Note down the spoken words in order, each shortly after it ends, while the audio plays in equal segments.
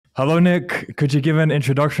Hello, Nick. Could you give an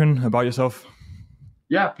introduction about yourself?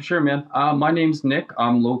 Yeah, for sure, man. My name's Nick.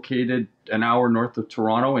 I'm located an hour north of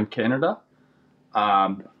Toronto in Canada.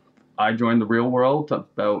 Um, I joined the real world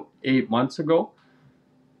about 8 months ago,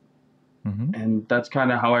 Hmm. and that's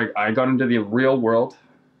kind of how I got into the real world.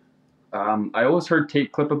 I always heard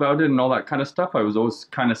Tate clip about it and all that kind of stuff. I was always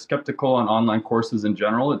kind of skeptical on online courses in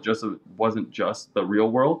general. It wasn't just the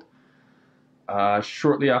real world.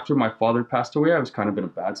 Shortly after my father passed away, I was kind of in a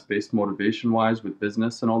bad space motivation wise with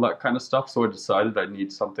business and all that kind of stuff. So I decided I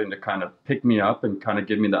need something to kind of pick me up and kind of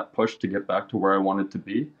give me that push to get back to where I wanted to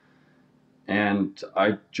be. And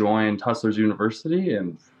I joined Hustlers University,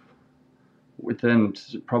 and within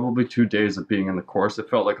probably 2 days of being in the course, it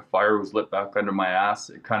felt like a fire was lit back under my ass.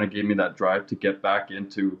 It kind of gave me that drive to get back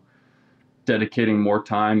into dedicating more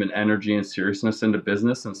time and energy and seriousness into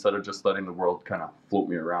business instead of just letting the world kind of float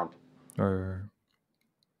me around. Or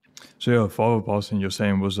so yeah, father passing, you're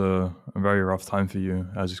saying was a very rough time for you,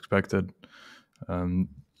 as expected. Um,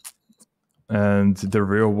 and the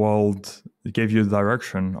real world gave you the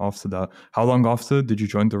direction after that. How long after did you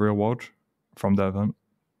join the real world from that event?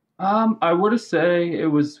 I would have say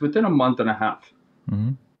it was within a month and a half.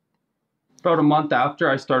 Hmm. About a month after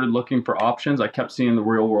I started looking for options, I kept seeing the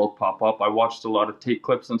real world pop up. I watched a lot of Tate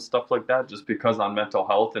clips and stuff like that just because on mental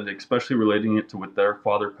health and especially relating it to with their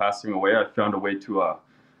father passing away, I found a way to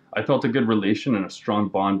I felt a good relation and a strong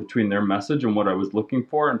bond between their message and what I was looking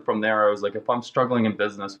for. And from there, I was like, if I'm struggling in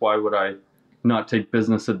business, why would I not take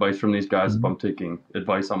business advice from these guys if Hmm. I'm taking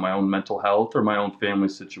advice on my own mental health or my own family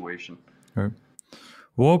situation? Right.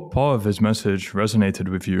 What part of his message resonated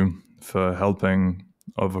with you for helping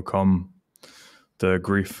overcome the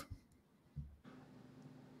grief?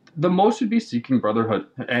 The most would be seeking brotherhood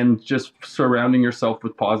and just surrounding yourself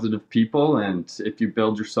with positive people. And if you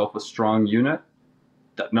build yourself a strong unit,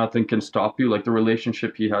 that nothing can stop you. Like the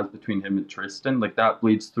relationship he has between him and Tristan, like that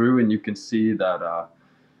bleeds through, and you can see that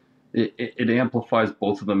it amplifies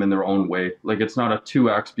both of them in their own way. Like it's not a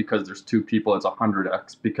 2x because there's two people, it's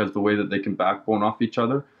 100x because the way that they can backbone off each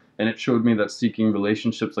other. And it showed me that seeking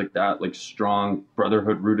relationships like that, like strong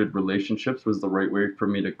brotherhood rooted relationships, was the right way for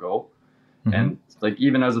me to go. Hmm. And like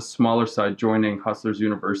even as a smaller side, joining Hustlers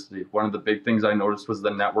University, one of the big things I noticed was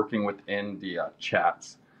the networking within the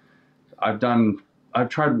chats. I've done, I've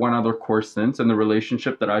tried one other course since, and the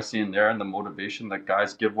relationship that I see in there and the motivation that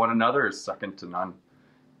guys give one another is second to none.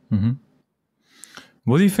 Hmm.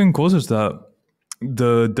 What do you think causes that?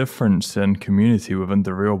 The difference in community within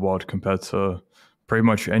the real world compared to pretty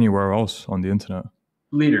much anywhere else on the internet.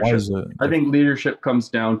 Why Leadership. is it I think different? leadership comes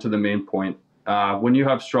down to the main point. When you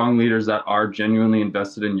have strong leaders that are genuinely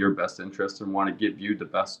invested in your best interest and want to give you the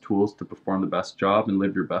best tools to perform the best job and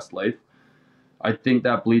live your best life, I think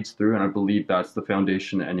that bleeds through, and I believe that's the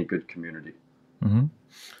foundation of any good community. Hmm.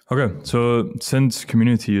 Okay, so since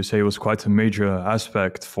community, you say was quite a major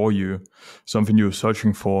aspect for you, something you were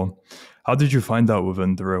searching for. How did you find that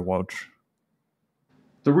within the real world?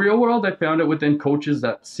 The real world, I found it within coaches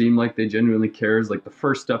that seem like they genuinely care is like the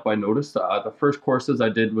first step I noticed. The first courses I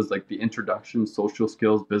did was like the introduction, social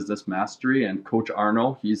skills, business mastery, and Coach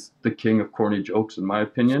Arno. He's the king of corny jokes, in my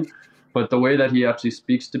opinion. But the way that he actually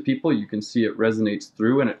speaks to people, you can see it resonates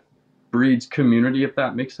through and it breeds community, if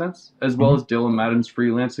that makes sense, as well Hmm. as Dylan Madden's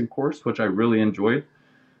freelancing course, which I really enjoyed.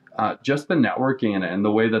 Just the networking in it and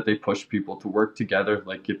the way that they push people to work together.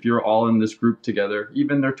 Like if you're all in this group together,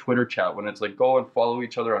 even their Twitter chat, when it's like go and follow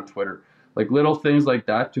each other on Twitter, like little things like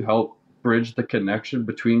that to help bridge the connection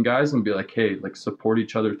between guys and be like, hey, like support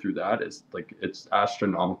each other through that is like it's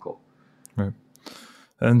astronomical. Right.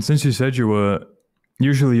 And since you said you were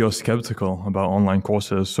usually you're skeptical about online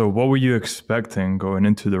courses, so what were you expecting going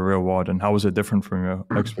into the real world, and how was it different from your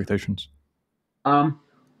expectations? Um,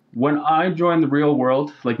 when I joined the real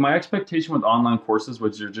world, like my expectation with online courses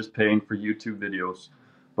was you're just paying for YouTube videos.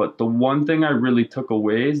 But the one thing I really took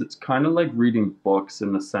away is it's kind of like reading books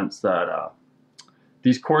in the sense that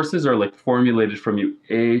these courses are like formulated from you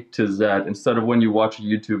A to Z. Instead of when you watch a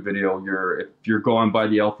YouTube video, if you're going by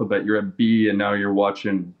the alphabet, you're at B and now you're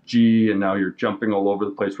watching G and now you're jumping all over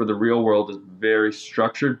the place. Where the real world is very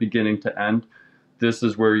structured, beginning to end. This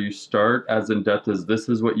is where you start, as in depth as this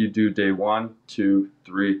is what you do day one, two,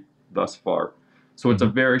 three, thus far. So it's a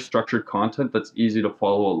Hmm. very structured content that's easy to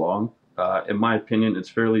follow along. In my opinion, it's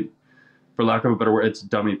fairly, for lack of a better word, it's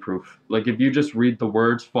dummy proof. Like if you just read the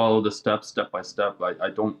words, follow the steps step by step,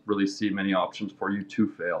 I don't really see many options for you to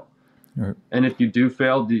fail. Right. And if you do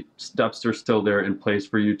fail, the steps are still there in place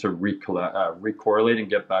for you to recorrelate and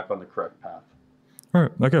get back on the correct path. All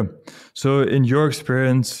right. Okay. So, in your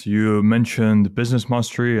experience, you mentioned business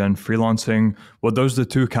mastery and freelancing. Were those the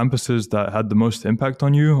two campuses that had the most impact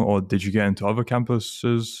on you, or did you get into other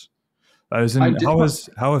campuses? As I in, did.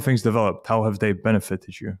 how have things developed? How have they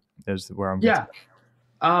benefited you? Is where I'm getting.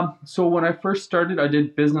 Yeah. So when I first started, I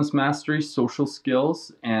did business mastery, social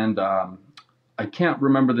skills, and I can't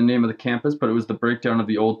remember the name of the campus, but it was the breakdown of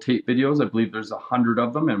the old Tate videos. I believe there's 100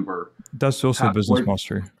 of them, and we're That's also business halfway.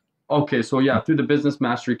 mastery. Okay, so yeah, through the business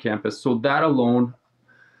mastery campus. So that alone,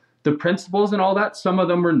 the principles and all that, some of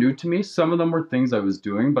them were new to me. Some of them were things I was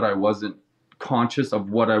doing, but I wasn't conscious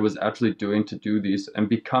of what I was actually doing to do these. And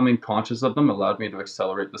becoming conscious of them allowed me to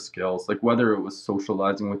accelerate the skills, like whether it was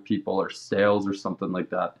socializing with people or sales or something like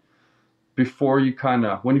that. Before you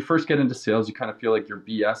when you first get into sales, you kind of feel like you're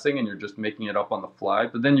BSing and you're just making it up on the fly.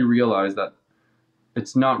 But then you realize that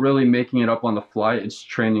it's not really making it up on the fly. It's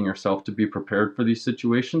training yourself to be prepared for these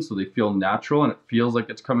situations so they feel natural and it feels like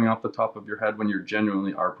it's coming off the top of your head when you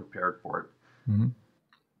genuinely are prepared for it. Mm-hmm.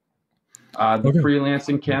 The Okay.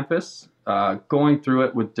 freelancing campus, going through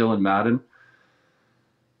it with Dylan Madden.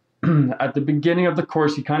 At the beginning of the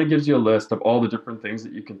course, he kind of gives you a list of all the different things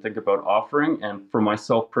that you can think about offering. And for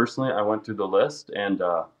myself personally, I went through the list and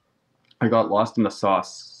I got lost in the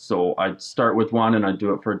sauce. So I'd start with one and I'd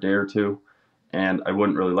do it for a day or two and I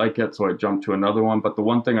wouldn't really like it. So I jumped to another one. But the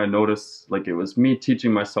one thing I noticed, like it was me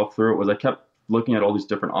teaching myself through it, was I kept looking at all these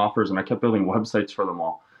different offers and I kept building websites for them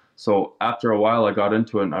all. So after a while, I got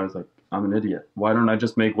into it and I was like, I'm an idiot. Why don't I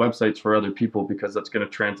just make websites for other people? Because that's going to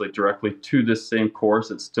translate directly to this same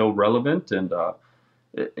course. It's still relevant and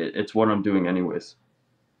it's what I'm doing anyways.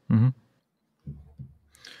 Mm-hmm.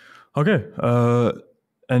 Okay.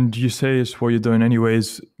 And you say it's what you're doing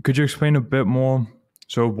anyways. Could you explain a bit more?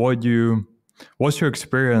 So what's your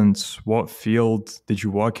experience? What field did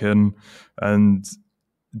you work in? And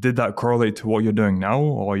did that correlate to what you're doing now,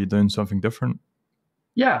 or are you doing something different?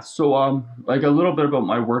 Yeah, so like a little bit about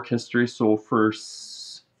my work history. So for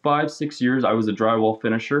 5, 6 years, I was a drywall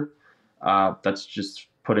finisher. That's just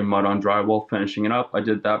putting mud on drywall, finishing it up. I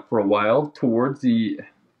did that for a while. Towards the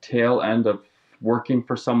tail end of working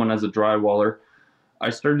for someone as a drywaller, I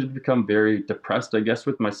started to become very depressed, I guess,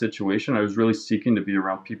 with my situation. I was really seeking to be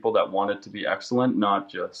around people that wanted to be excellent, not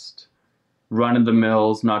just running the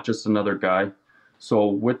mills, not just another guy. So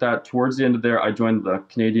with that, towards the end of there, I joined the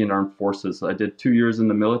Canadian Armed Forces. I did 2 years in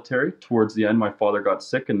the military. Towards the end, my father got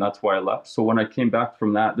sick, and that's why I left. So when I came back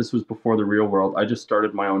from that, this was before the real world, I just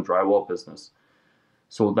started my own drywall business.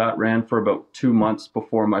 So that ran for about 2 months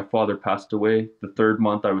before my father passed away. The third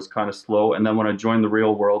month, I was kind of slow. And then when I joined the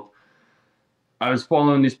real world, I was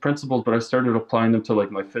following these principles, but I started applying them to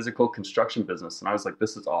like my physical construction business. And I was like,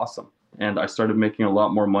 this is awesome. And I started making a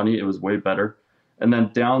lot more money. It was way better. And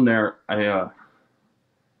then down there, I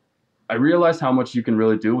realized how much you can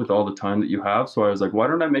really do with all the time that you have. So I was like, why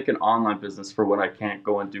don't I make an online business for when I can't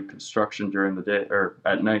go and do construction during the day or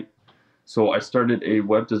at night? So I started a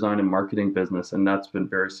web design and marketing business, and that's been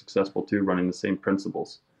very successful too, running the same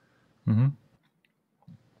principles. Mm-hmm.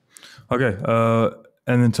 Okay.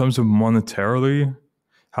 And in terms of monetarily,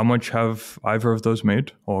 how much have either of those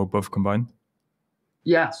made or both combined?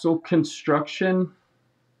 Yeah, so construction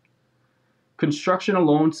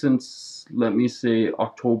alone since, let me say,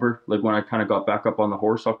 October, like when I kind of got back up on the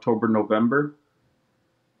horse, October, November,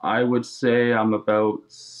 I would say I'm about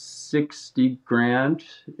 60 grand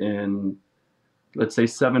in, let's say,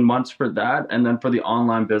 7 months for that. And then for the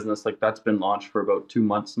online business, like that's been launched for about 2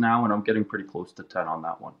 months now, and I'm getting pretty close to 10 on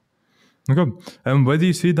that one. Okay. And where do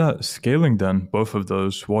you see that scaling then, both of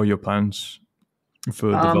those? What are your plans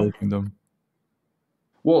for developing them?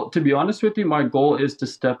 Well, to be honest with you, my goal is to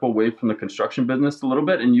step away from the construction business a little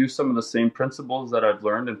bit and use some of the same principles that I've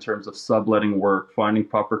learned in terms of subletting work, finding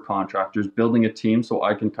proper contractors, building a team so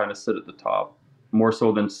I can kind of sit at the top, more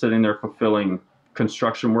so than sitting there fulfilling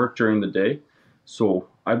construction work during the day. So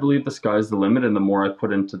I believe the sky's the limit, and the more I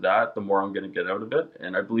put into that, the more I'm going to get out of it.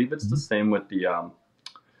 And I believe it's the same with the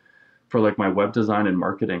for like my web design and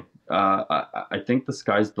marketing. I think the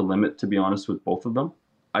sky's the limit, to be honest, with both of them.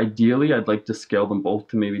 Ideally, I'd like to scale them both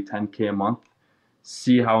to maybe 10K a month,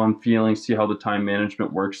 see how I'm feeling, see how the time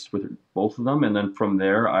management works with both of them. And then from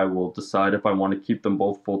there, I will decide if I want to keep them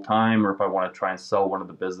both full time or if I want to try and sell one of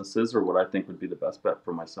the businesses or what I think would be the best bet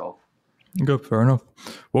for myself. Good, fair enough.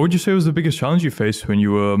 What would you say was the biggest challenge you faced when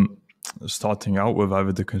you were starting out with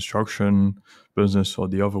either the construction business or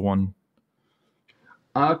the other one?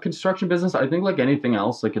 Construction business, I think like anything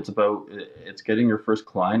else, like it's getting your first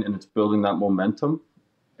client and it's building that momentum.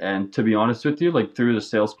 And to be honest with you, like through the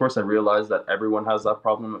sales course, I realized that everyone has that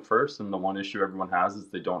problem at first. And the one issue everyone has is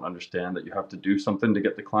they don't understand that you have to do something to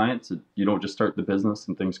get the clients. You don't just start the business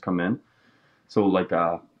and things come in. So like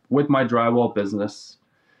with my drywall business,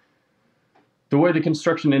 the way the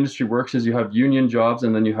construction industry works is you have union jobs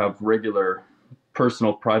and then you have regular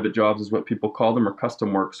personal private jobs is what people call them, or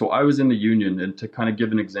custom work. So I was in the union, and to kind of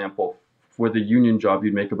give an example, for the union job,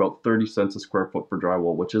 you'd make about 30 cents a square foot for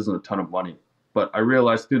drywall, which isn't a ton of money. But I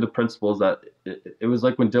realized through the principles that it was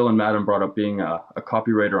like when Dylan Madden brought up being a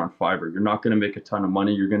copywriter on Fiverr. You're not going to make a ton of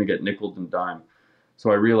money. You're going to get nickel and dime.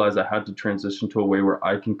 So I realized I had to transition to a way where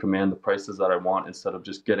I can command the prices that I want instead of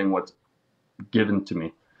just getting what's given to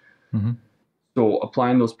me. Mm-hmm. So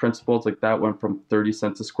applying those principles, like that went from 30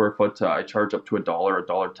 cents a square foot to I charge up to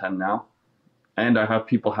 $1.10 now. And I have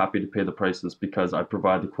people happy to pay the prices because I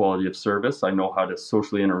provide the quality of service. I know how to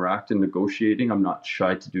socially interact in negotiating. I'm not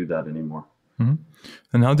shy to do that anymore. Mm-hmm.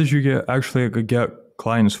 And how did you actually get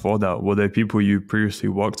clients for that? Were they people you previously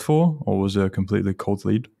worked for, or was it a completely cold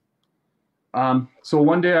lead? So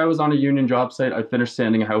one day I was on a union job site. I finished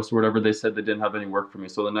sanding a house or whatever. They said they didn't have any work for me.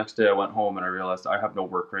 So the next day I went home and I realized I have no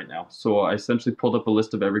work right now. So I essentially pulled up a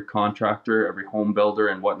list of every contractor, every home builder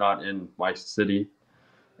and whatnot in my city.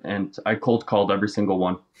 And I cold called every single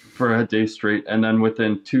one for a day straight. And then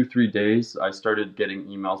within 2-3 days, I started getting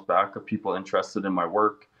emails back of people interested in my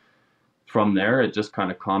work. From there, it just kind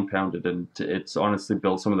of compounded, and it's honestly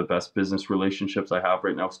built some of the best business relationships I have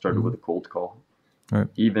right now. Started with a cold call. Right.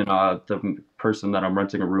 Even the person that I'm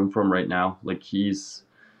renting a room from right now, like he's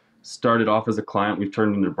started off as a client. We've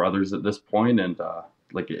turned into brothers at this point, and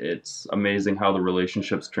like it's amazing how the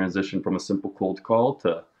relationships transition from a simple cold call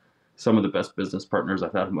to some of the best business partners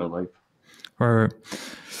I've had in my life. Right.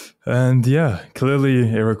 And yeah, clearly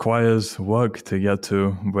it requires work to get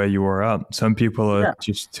to where you are at. Some people are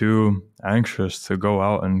just too anxious to go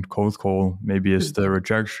out and cold call. Maybe it's the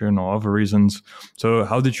rejection or other reasons. So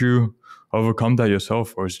how did you overcome that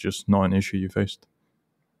yourself, or is it just not an issue you faced?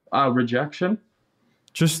 Rejection?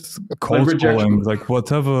 Just cold calling, like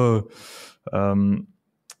whatever, what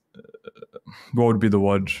would be the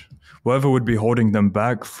word? Whatever would be holding them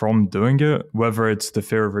back from doing it, whether it's the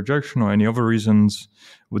fear of rejection or any other reasons.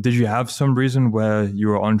 Did you have some reason where you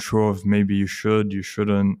were unsure of maybe you should, you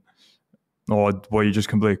shouldn't, or were you just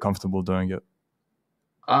completely comfortable doing it?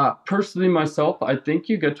 Personally, myself, I think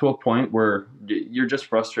you get to a point where you're just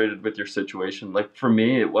frustrated with your situation. Like for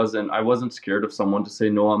me, I wasn't scared of someone to say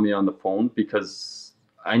no on me on the phone, because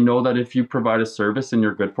I know that if you provide a service and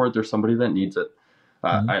you're good for it, there's somebody that needs it.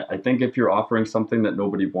 I think if you're offering something that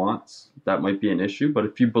nobody wants, that might be an issue. But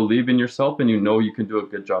if you believe in yourself and you know you can do a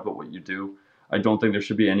good job at what you do, I don't think there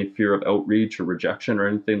should be any fear of outreach or rejection or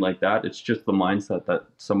anything like that. It's just the mindset that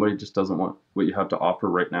somebody just doesn't want what you have to offer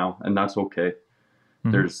right now, and that's okay.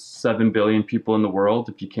 Mm-hmm. There's 7 billion people in the world.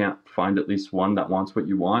 If you can't find at least one that wants what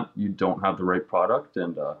you want, you don't have the right product,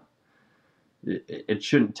 and it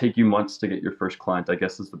shouldn't take you months to get your first client, I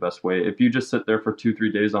guess is the best way. If you just sit there for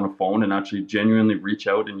 2-3 days on a phone and actually genuinely reach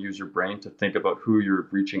out and use your brain to think about who you're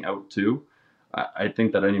reaching out to, I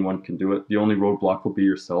think that anyone can do it. The only roadblock will be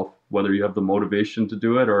yourself, whether you have the motivation to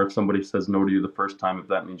do it or if somebody says no to you the first time, if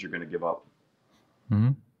that means you're going to give up.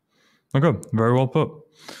 Mm-hmm. Okay, very well put.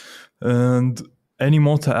 And any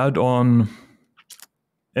more to add on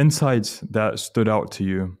insights that stood out to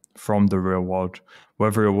you from the real world,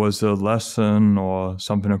 whether it was a lesson or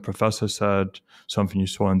something a professor said, something you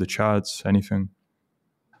saw in the chats, anything?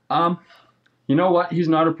 You know what? He's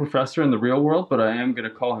not a professor in the real world, but I am going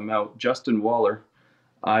to call him out. Justin Waller.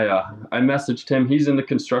 I messaged him. He's in the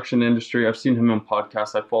construction industry. I've seen him on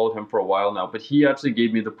podcasts. I followed him for a while now, but he actually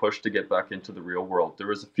gave me the push to get back into the real world. There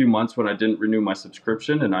was a few months when I didn't renew my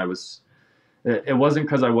subscription, and it wasn't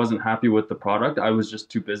because I wasn't happy with the product. I was just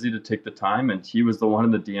too busy to take the time. And he was the one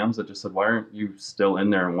in the DMs that just said, why aren't you still in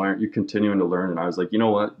there? And why aren't you continuing to learn? And I was like, you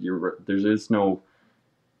know what? There is no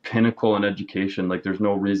pinnacle in education. Like there's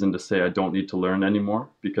no reason to say I don't need to learn anymore,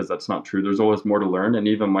 because that's not true. There's always more to learn. And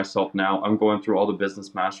even myself now, I'm going through all the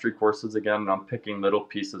business mastery courses again, and I'm picking little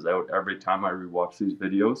pieces out every time I rewatch these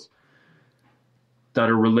videos that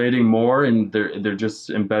are relating more, and they're just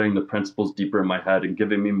embedding the principles deeper in my head and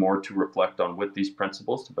giving me more to reflect on with these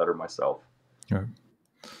principles to better myself. Yeah.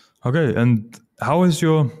 Okay, and how has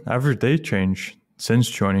your average day changed since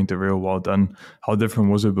joining the real world, and how different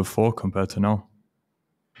was it before compared to now?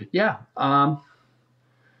 Yeah.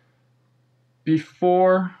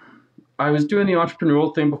 Before, I was doing the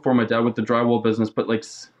entrepreneurial thing before my dad with the drywall business, but like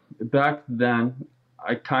back then,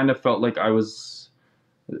 I kind of felt like I was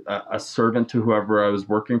a servant to whoever I was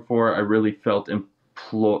working for. I really felt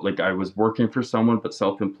like I was working for someone but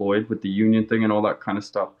self-employed with the union thing and all that kind of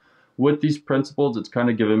stuff. With these principles, it's kind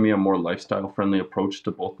of given me a more lifestyle friendly approach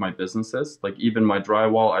to both my businesses. Like even my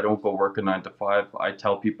drywall, I don't go work a 9 to 5. I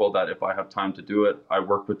tell people that if I have time to do it, I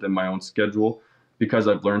work within my own schedule because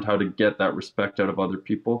I've learned how to get that respect out of other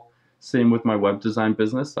people. Same with my web design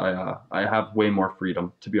business. I have way more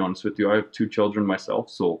freedom, to be honest with you. I have 2 children myself,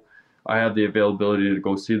 so I have the availability to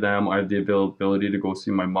go see them. I have the availability to go see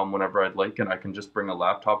my mom whenever I'd like, and I can just bring a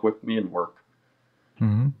laptop with me and work.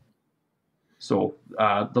 Mm-hmm. So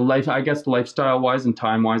I guess lifestyle-wise and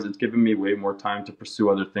time-wise, it's given me way more time to pursue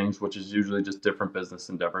other things, which is usually just different business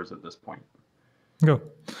endeavors at this point. Go.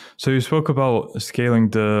 So you spoke about scaling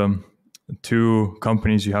the 2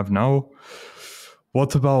 companies you have now.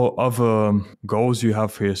 What about other goals you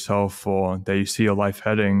have for yourself or that you see your life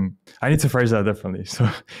heading? I need to phrase that differently. So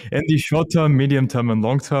in the short term, medium term, and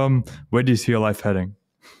long term, where do you see your life heading?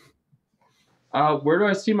 Where do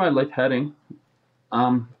I see my life heading?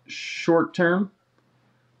 Short term,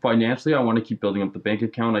 financially, I want to keep building up the bank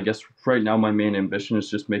account. I guess right now my main ambition is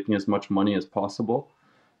just making as much money as possible.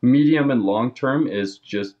 Medium and long term is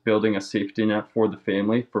just building a safety net for the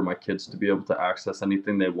family, for my kids to be able to access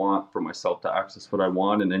anything they want, for myself to access what I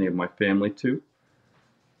want, and any of my family too.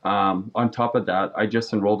 On top of that, I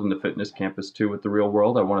just enrolled in the fitness campus too with the Real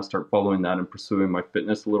World. I want to start following that and pursuing my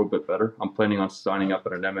fitness a little bit better. I'm planning on signing up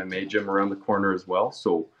at an MMA gym around the corner as well.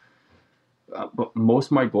 So, but most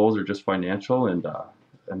of my goals are just financial and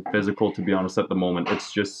physical, to be honest, at the moment.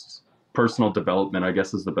 It's just personal development, I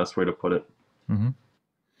guess is the best way to put it. Mm-hmm.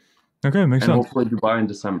 Okay, makes and sense. Hopefully Dubai in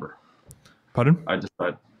December. Pardon? I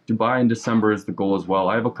decided Dubai in December is the goal as well.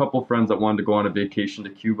 I have a couple friends that wanted to go on a vacation to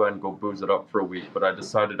Cuba and go booze it up for a week, but I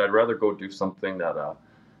decided I'd rather go do something that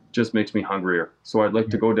just makes me hungrier. So I'd like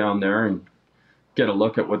to go down there and get a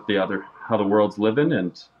look at how the world's living,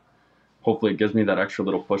 and hopefully it gives me that extra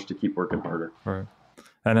little push to keep working harder. Right.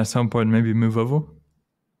 And at some point maybe move over?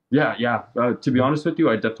 Yeah. To be honest with you,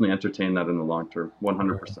 I definitely entertain that in the long term,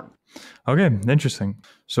 100%. Okay, interesting.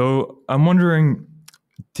 So I'm wondering,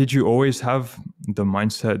 did you always have the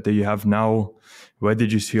mindset that you have now? Where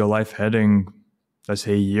did you see your life heading, let's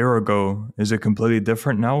say a year ago? Is it completely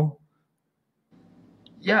different now?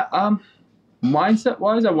 Yeah,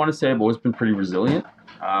 mindset-wise, I want to say I've always been pretty resilient.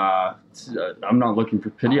 I'm not looking for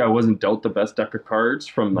pity. I wasn't dealt the best deck of cards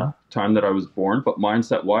from the time that I was born, but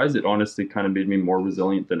mindset-wise, it honestly kind of made me more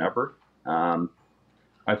resilient than ever.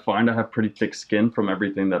 I find I have pretty thick skin from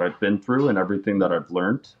everything that I've been through and everything that I've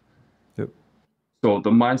learned. Yep. So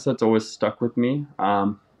the mindset's always stuck with me.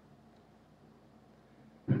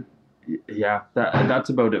 Yeah, that's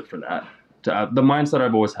about it for that. The mindset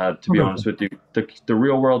I've always had, to be honest with you. The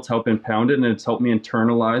Real World's helped impound it, and it's helped me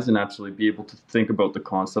internalize and actually be able to think about the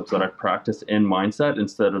concepts that I practice in mindset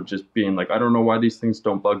instead of just being like, I don't know why these things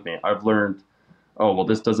don't bug me. I've learned, oh, well,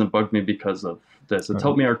 this doesn't bug me because of this. It's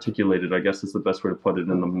helped me articulate it, I guess is the best way to put it,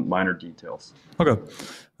 in the minor details. Okay.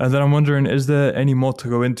 And then I'm wondering, is there any more to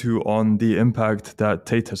go into on the impact that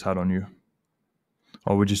Tate has had on you?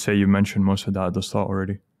 Or would you say you mentioned most of that at the start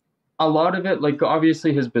already? A lot of it, like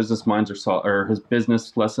obviously his business his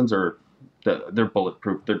business lessons they're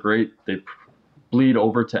bulletproof. They're great. They bleed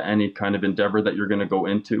over to any kind of endeavor that you're going to go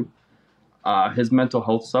into. His mental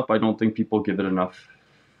health stuff, I don't think people give it enough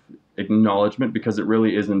acknowledgement because it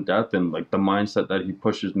really is in depth, and like the mindset that he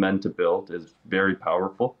pushes men to build is very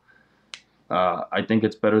powerful. I think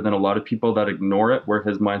it's better than a lot of people that ignore it, where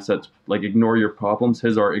his mindset's like ignore your problems.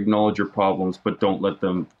 His are acknowledge your problems, but don't let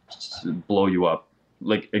them blow you up.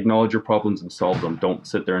 Like acknowledge your problems and solve them. Don't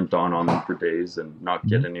sit there and dawn on them for days and not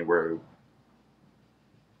get anywhere.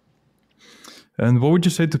 And what would you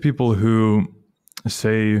say to people who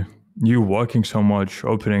say you working so much,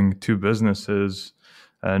 opening 2 businesses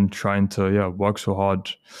and trying to work so hard?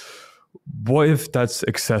 What if that's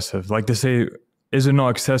excessive? Like they say, is it not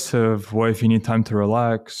excessive? What if you need time to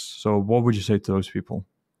relax? So what would you say to those people?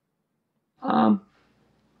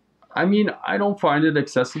 I mean, I don't find it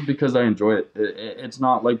excessive because I enjoy it. It's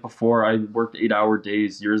not like before. I worked 8-hour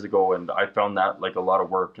days years ago, and I found that like a lot of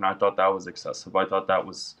work, and I thought that was excessive. I thought that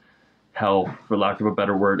was hell, for lack of a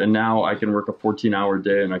better word. And now I can work a 14-hour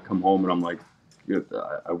day, and I come home, and I'm like,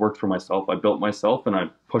 I worked for myself. I built myself, and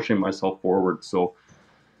I'm pushing myself forward. So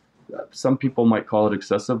some people might call it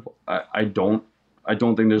excessive. I don't. I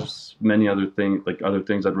don't think there's many other things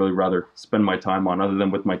I'd really rather spend my time on other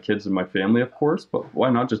than with my kids and my family, of course. But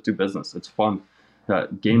why not just do business? It's fun.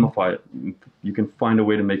 Gamify it. You can find a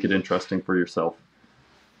way to make it interesting for yourself.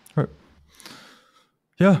 Right.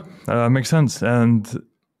 Yeah, makes sense. And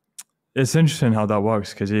it's interesting how that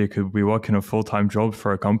works because you could be working a full-time job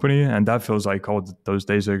for a company and that feels like, oh, those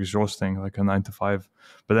days are exhausting, like a 9 to 5.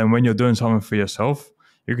 But then when you're doing something for yourself,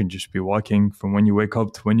 you can just be working from when you wake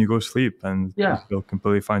up to when you go sleep and you Yeah, feel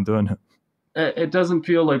completely fine doing it. it doesn't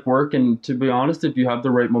feel like work. And to be honest, if you have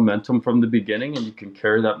the right momentum from the beginning and you can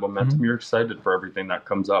carry that momentum, Mhm. you're excited for everything that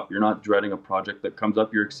comes up. You're not dreading a project that comes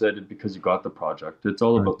up. You're excited because you got the project. It's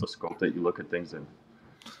all Right. about the scope that you look at things in.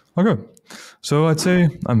 Okay. So I'd say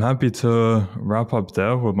I'm happy to wrap up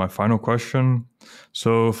there with my final question.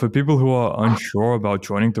 So for people who are unsure about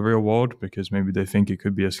joining the real world because maybe they think it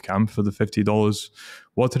could be a scam for the $50,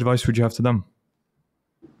 what advice would you have to them?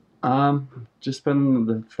 Just spend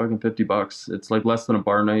the fucking $50. It's like less than a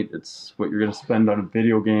bar night. It's what you're gonna spend on a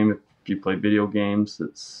video game if you play video games.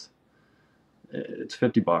 It's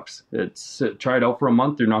 $50. It's try it out for a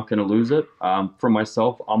month. You're not gonna lose it. For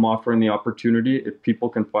myself, I'm offering the opportunity. If people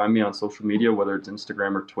can find me on social media, whether it's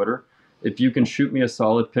Instagram or Twitter, if you can shoot me a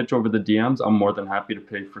solid pitch over the DMs, I'm more than happy to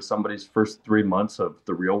pay for somebody's first 3 months of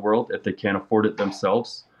the real world if they can't afford it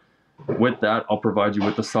themselves. With that, I'll provide you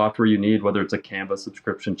with the software you need, whether it's a Canva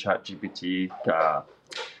subscription, ChatGPT,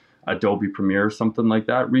 Adobe Premiere, something like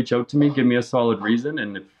that. Reach out to me, give me a solid reason,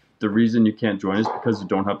 and if the reason you can't join is because you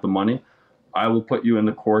don't have the money, I will put you in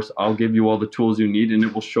the course. I'll give you all the tools you need, and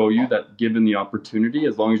it will show you that given the opportunity,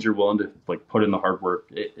 as long as you're willing to like put in the hard work,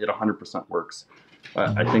 it 100% works.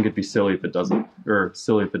 I think it'd be silly if it doesn't, or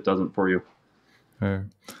silly if it doesn't for you.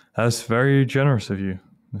 That's very generous of you.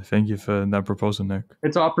 Thank you for that proposal, Nick.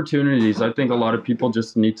 It's opportunities. I think a lot of people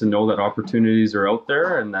just need to know that opportunities are out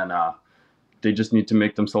there, and then they just need to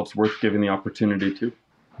make themselves worth giving the opportunity to.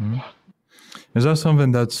 Mhm. Is that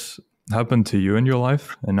something that's happened to you in your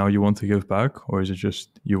life and now you want to give back, or is it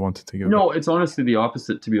just you wanted to give back? No, it's honestly the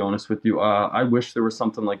opposite, to be honest with you. I wish there was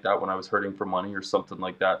something like that when I was hurting for money or something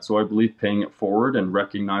like that. So I believe paying it forward and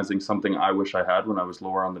recognizing something I wish I had when I was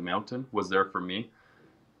lower on the mountain was there for me.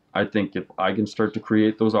 I think if I can start to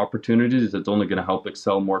create those opportunities, it's only going to help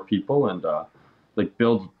excel more people and like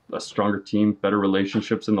build a stronger team, better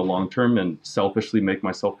relationships in the long term, and selfishly make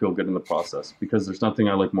myself feel good in the process. Because there's nothing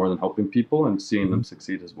I like more than helping people and seeing them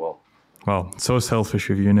succeed as well. Wow, so selfish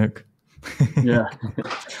of you, Nick. Yeah.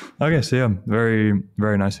 Okay, so yeah, very,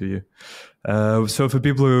 very nice of you. So for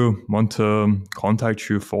people who want to contact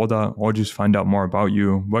you for that or just find out more about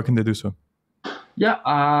you, where can they do so? Yeah,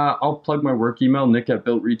 I'll plug my work email,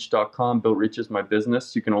 nick@builtreach.com. BuiltReach is my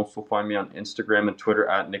business. You can also find me on Instagram and Twitter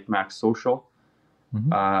at nickmaxsocial.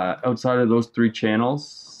 Mhm. Outside of those three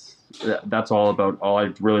channels, that's all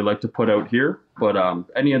I'd really like to put out here. But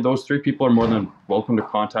any of those three, people are more than welcome to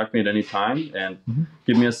contact me at any time and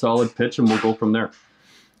give me a solid pitch, and we'll go from there.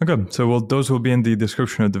 Okay, so those will be in the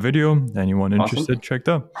description of the video. Anyone interested, Awesome. check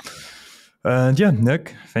that. And yeah,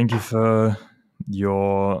 Nick, thank you for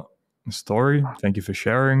your story. Thank you for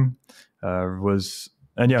sharing.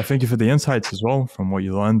 Thank you for the insights as well from what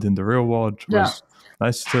you learned in the real world. It Yeah, was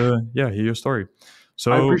nice to hear your story. I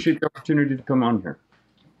So appreciate the opportunity to come on here.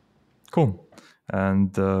 cool.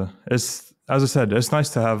 And it's, as I said, it's nice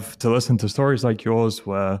to listen to stories like yours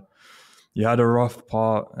where you had a rough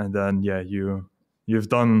part and then you've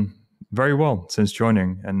done very well since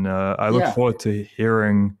joining, and I look Yeah, forward to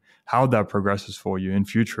hearing how that progresses for you in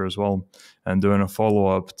future as well, and doing a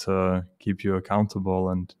follow-up to keep you accountable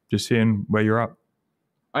and just seeing where you're at.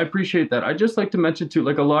 I appreciate that. I just like to mention too,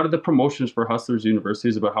 like a lot of the promotions for Hustlers University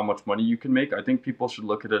is about how much money you can make. I think people should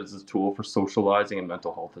look at it as a tool for socializing and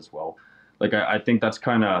mental health as well. Like I think that's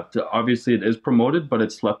kind of obviously it is promoted, but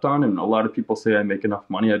it's slept on. And a lot of people say I make enough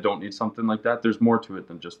money, I don't need something like that. There's more to it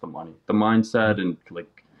than just the money. The mindset and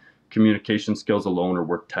like communication skills alone are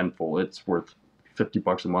worth tenfold. It's worth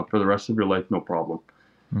 $50 a month for the rest of your life, no problem.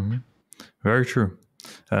 Hmm. Very true,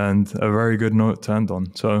 and a very good note to end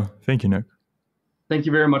on. So thank you, Nick. Thank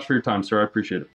you very much for your time, sir. I appreciate it.